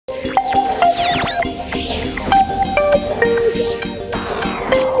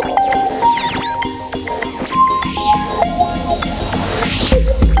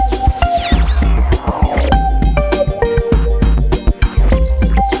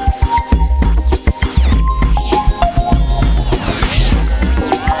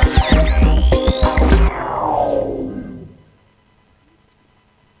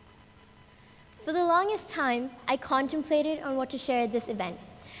contemplated on what to share at this event.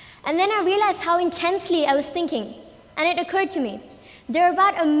 And then I realized how intensely I was thinking, and it occurred to me, there are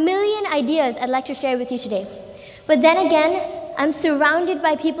about 1 million ideas I'd like to share with you today. But then again, I'm surrounded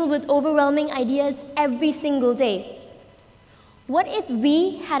by people with overwhelming ideas every single day. What if we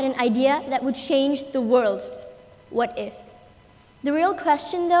had an idea that would change the world? What if? The real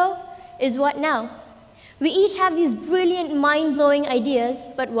question, though, is what now? We each have these brilliant, mind-blowing ideas,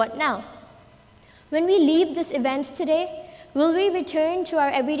 but what now? When we leave this event today, will we return to our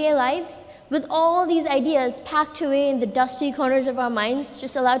everyday lives with all these ideas packed away in the dusty corners of our minds,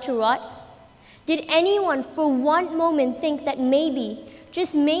 just allowed to rot? Did anyone for one moment think that maybe,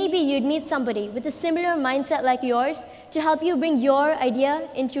 just maybe, you'd meet somebody with a similar mindset like yours to help you bring your idea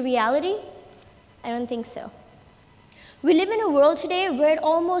into reality? I don't think so. We live in a world today where it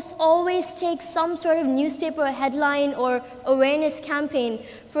almost always takes some sort of newspaper headline or awareness campaign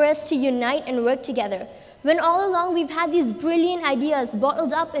for us to unite and work together, when all along we've had these brilliant ideas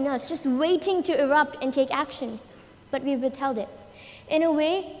bottled up in us, just waiting to erupt and take action, but we've withheld it. In a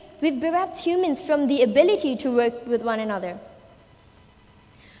way, we've bereft humans from the ability to work with one another.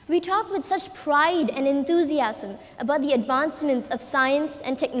 We talk with such pride and enthusiasm about the advancements of science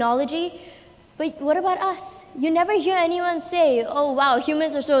and technology, but what about us? You never hear anyone say, oh wow,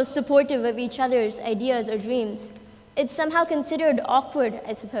 humans are so supportive of each other's ideas or dreams. It's somehow considered awkward,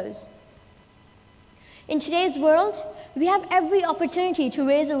 I suppose. In today's world, we have every opportunity to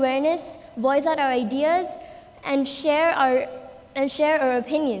raise awareness, voice out our ideas, and share our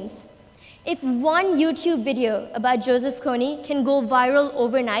opinions. If one YouTube video about Joseph Kony can go viral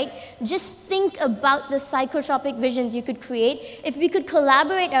overnight, just think about the psychotropic visions you could create if we could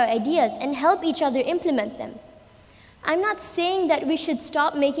collaborate our ideas and help each other implement them. I'm not saying that we should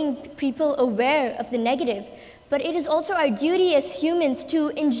stop making people aware of the negative, but it is also our duty as humans to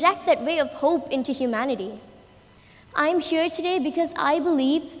inject that ray of hope into humanity. I'm here today because I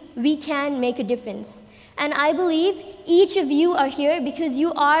believe we can make a difference. And I believe each of you are here because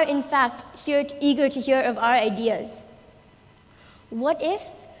you are, in fact, here eager to hear of our ideas. What if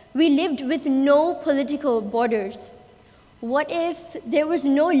we lived with no political borders? What if there was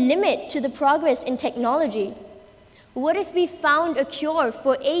no limit to the progress in technology? What if we found a cure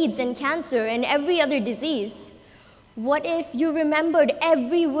for AIDS and cancer and every other disease? What if you remembered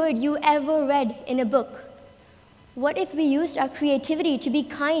every word you ever read in a book? What if we used our creativity to be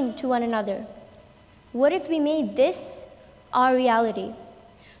kind to one another? What if we made this our reality?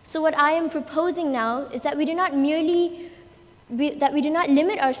 So what I am proposing now is that we do not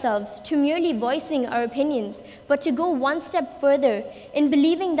limit ourselves to merely voicing our opinions, but to go one step further in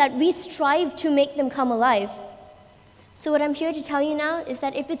believing that we strive to make them come alive. So what I'm here to tell you now is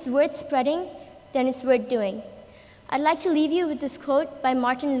that if it's worth spreading, then it's worth doing. I'd like to leave you with this quote by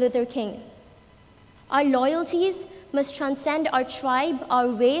Martin Luther King. Our loyalties must transcend our tribe, our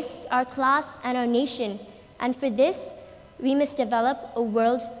race, our class, and our nation. And for this, we must develop a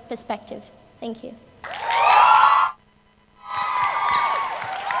world perspective. Thank you.